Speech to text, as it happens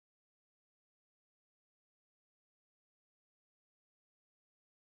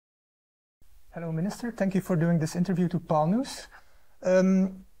Hello, Minister. Thank you for doing this interview to Paul News.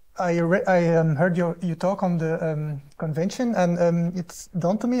 I heard you talk on the convention, and it's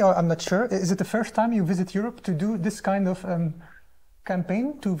dawned to me, or I'm not sure, is it the first time you visit Europe to do this kind of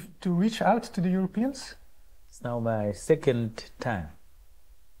campaign to reach out to the Europeans? It's now my second time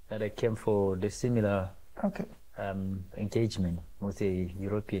that I came for the similar engagement with the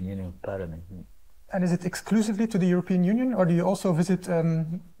European Union Parliament. And is it exclusively to the European Union, or do you also visit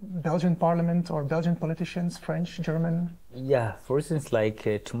Belgian Parliament or Belgian politicians, French, German? Yeah, for instance,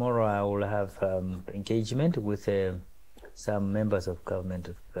 like tomorrow I will have engagement with some members of government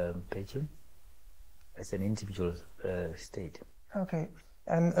of Belgium as an individual state. Okay,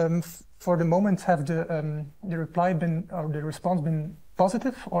 and for the moment, have the reply been, or the response been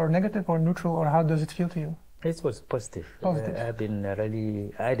positive or negative or neutral, or how does it feel to you? It was positive. Positive.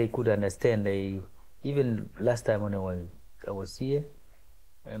 They could understand. Even last time when I was here,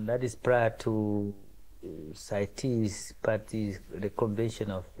 and that is prior to CITES parties, the convention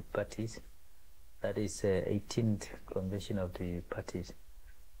of the parties, that is 18th convention of the parties,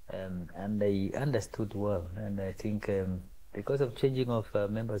 and they understood well. And I think because of changing of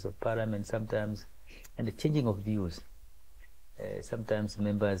members of parliament sometimes, and the changing of views, sometimes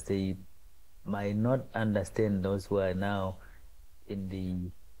members, they might not understand those who are now in the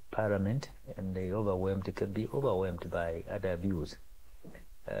parliament, and they can be overwhelmed by other views.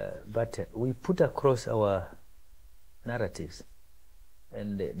 But we put across our narratives,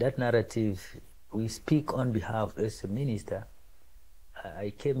 and that narrative we speak on behalf as a minister.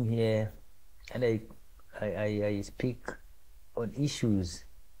 I came here and I speak on issues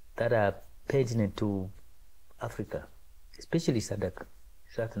that are pertinent to Africa, especially SADC,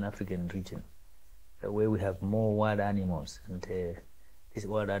 Southern African region, where we have more wild animals, and these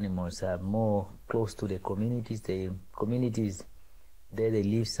wild animals are more close to the communities. The communities there, they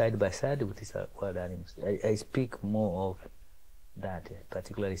live side by side with these wild animals. I speak more of that,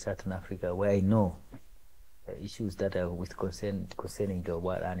 particularly Southern Africa, where I know issues that are concerning the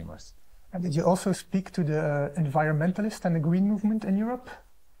wild animals. And did you also speak to the environmentalists and the green movement in Europe?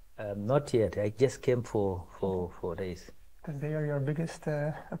 Not yet. I just came for this. Because they are your biggest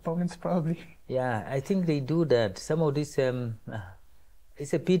opponents, probably. Yeah, I think they do that. Some of these,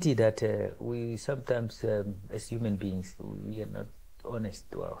 it's a pity that we sometimes, as human beings, we are not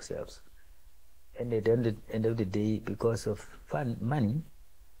honest to ourselves. And at the end of the day, because of money,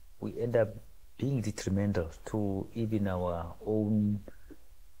 we end up being detrimental to even our own,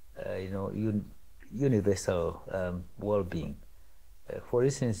 universal well-being. For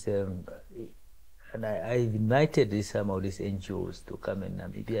instance, and I've invited some of these NGOs to come in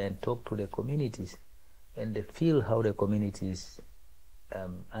Namibia and talk to the communities, and they feel how the communities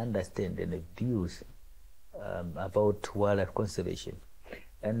understand and the views about wildlife conservation,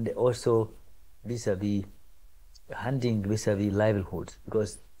 and also vis-a-vis hunting, vis-a-vis livelihoods,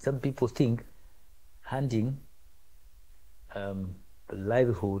 because some people think hunting,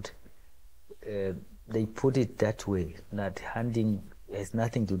 livelihood, they put it that way, that hunting has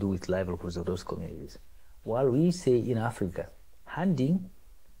nothing to do with livelihoods of those communities. While we say in Africa, hunting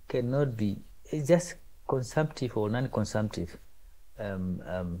cannot be, it's just consumptive or non-consumptive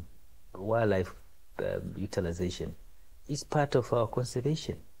wildlife utilization. It's part of our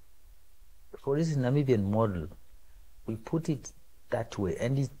conservation. For this Namibian model, we put it that way,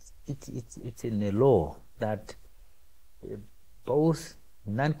 and it's in the law that both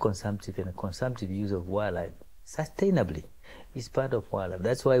non-consumptive and consumptive use of wildlife sustainably is part of wildlife.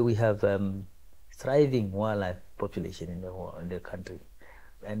 That's why we have thriving wildlife population in the country,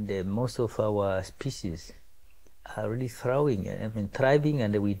 and most of our species are really thriving,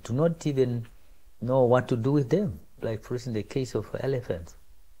 and we do not even know what to do with them. Like, for instance, the case of elephants,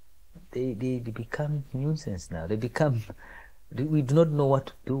 they become nuisance now. We do not know what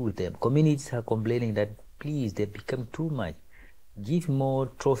to do with them. Communities are complaining that, please, they become too much. Give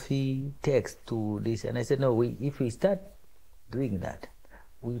more trophy tags to this. And I said, no, if we start doing that,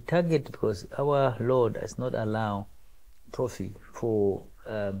 we target, because our law does not allow trophy for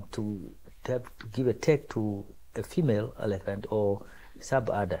to give a tag to a female elephant or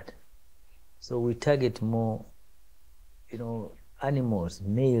sub-adult. So we target more, animals,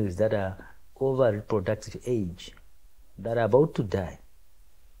 males that are over reproductive age, that are about to die,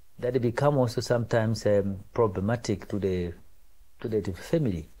 that become also sometimes problematic to the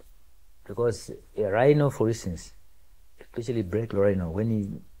family, because a rhino, for instance, especially black rhino, when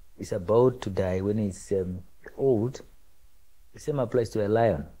he is about to die, when he's old, the same applies to a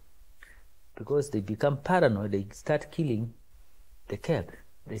lion, because they become paranoid. They start killing the calf,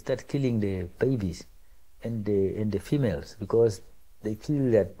 they start killing the babies and the females, because they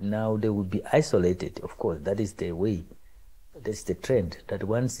feel that now they will be isolated. Of course, that is the way, that's the trend, that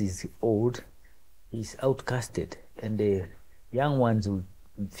once he's old, he's outcasted, and the young ones,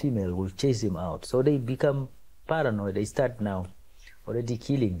 female, will chase him out. So they become paranoid. They start now already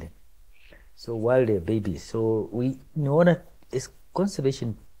killing them. So while they're babies. So in order, it's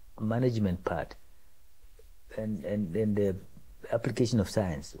conservation management part and the application of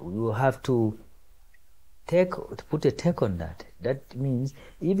science. We will have to put a take on that. That means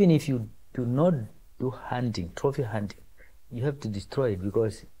even if you do not do hunting, trophy hunting, you have to destroy it,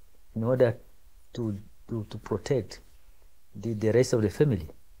 because in order to protect the rest of the family.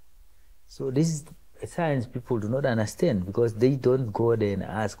 So this is a science people do not understand, because they don't go there and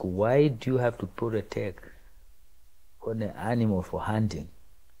ask, why do you have to put a tag on an animal for hunting?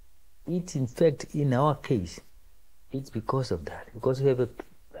 It's in fact, in our case, it's because of that, because we have an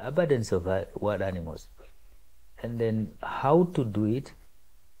abundance of wild animals. And then how to do it,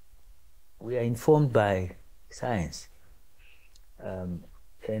 we are informed by science and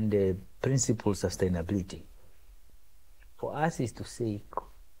the principle of sustainability. For us is to say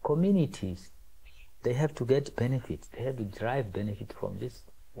communities, they have to get benefits, they have to derive benefit from this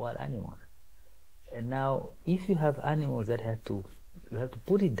wild animal. And now if you have animals that you have to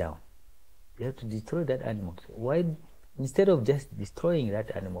put it down, you have to destroy that animal. Why, instead of just destroying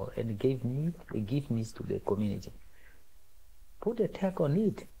that animal and give meat to the community, put a tag on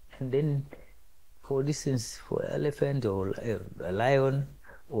it. And then, for instance, for elephant or a lion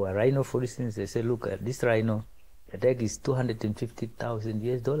or a rhino, for instance, they say, look, at this rhino, the tag is $250,000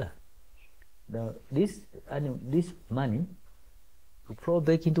 US. Now this money will flow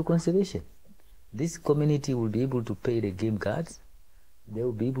back into conservation. This community will be able to pay the game guards. They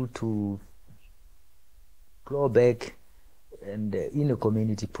will be able to flow back and in the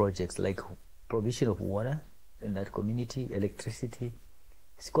community projects like provision of water in that community, electricity,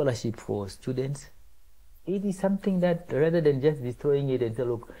 scholarship for students. It is something that, rather than just destroying it and say,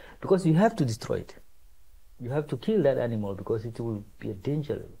 look, because you have to destroy it. You have to kill that animal because it will be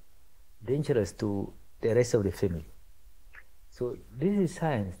dangerous to the rest of the family. So this is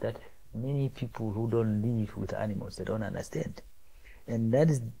science that many people who don't live with animals, they don't understand. And that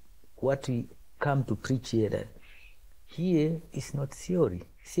is what we come to preach here, that here is not theory.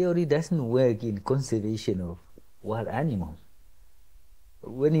 Theory doesn't work in conservation of wild animals.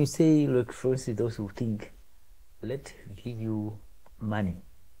 When you say, look, for instance, those who think, let's give you money.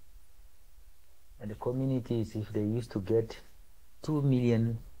 And the communities, if they used to get $2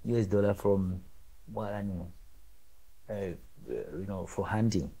 million US from wild animals, for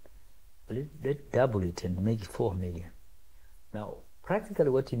hunting, let's double it and make it 4 million. Now, practically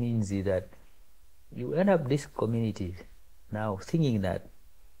what it means is that you end up these communities now thinking that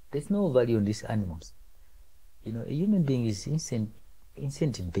there's no value in these animals. A human being is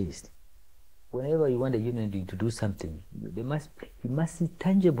incentive based. Whenever you want a human being to do something, you must see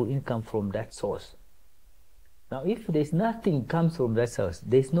tangible income from that source. Now, if there's nothing comes from that source,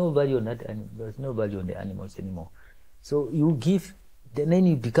 there's no value on that. There's no value on the animals anymore. So you give, then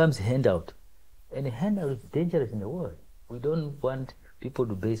it becomes a handout, and a handout is dangerous in the world. We don't want people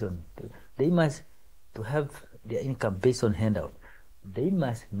to base on. They must to have their income based on handout. They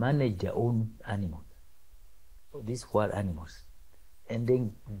must manage their own animals, these wild animals, and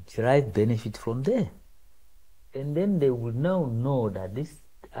then derive benefit from there. And then they will now know that these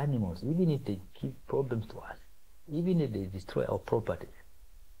animals, even if they give problems to us, even if they destroy our properties,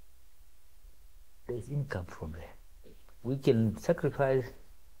 there's income from there. We can sacrifice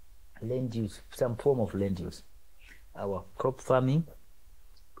land use, some form of land use, our crop farming,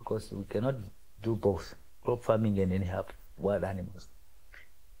 because we cannot do both crop farming and then have wild animals.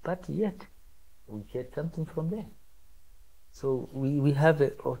 But yet, we get something from there. So we have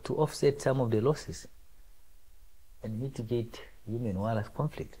to offset some of the losses and mitigate human-wildlife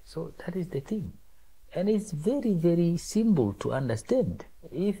conflict. So that is the thing. And it's very, very simple to understand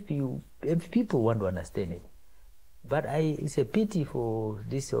if people want to understand it. But it's a pity for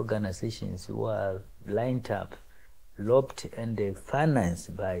these organizations who are lined up, lobbied, and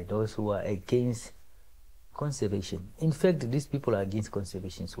financed by those who are against conservation. In fact, these people are against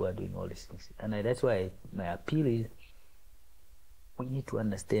conservation who are doing all these things. And that's why my appeal is we need to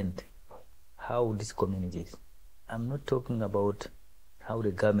understand how these communities, I'm not talking about how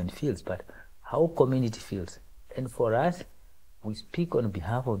the government feels, but how community feels. And for us, we speak on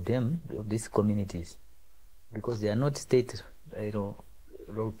behalf of them, of these communities, because they are not state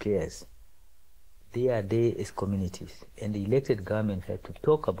role players. They are there as communities. And the elected government have to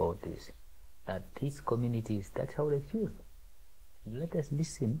talk about this, that these communities, that's how they feel. Let us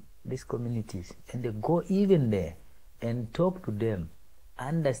listen, these communities, and they go even there. and talk to them,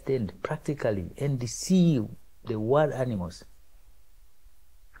 understand practically, and see the wild animals,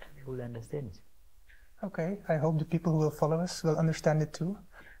 they will understand it. Okay, I hope the people who will follow us will understand it too.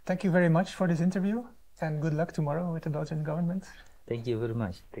 Thank you very much for this interview, and good luck tomorrow with the Belgian government. Thank you very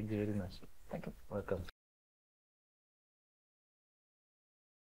much. Thank you very much. Thank you. Welcome.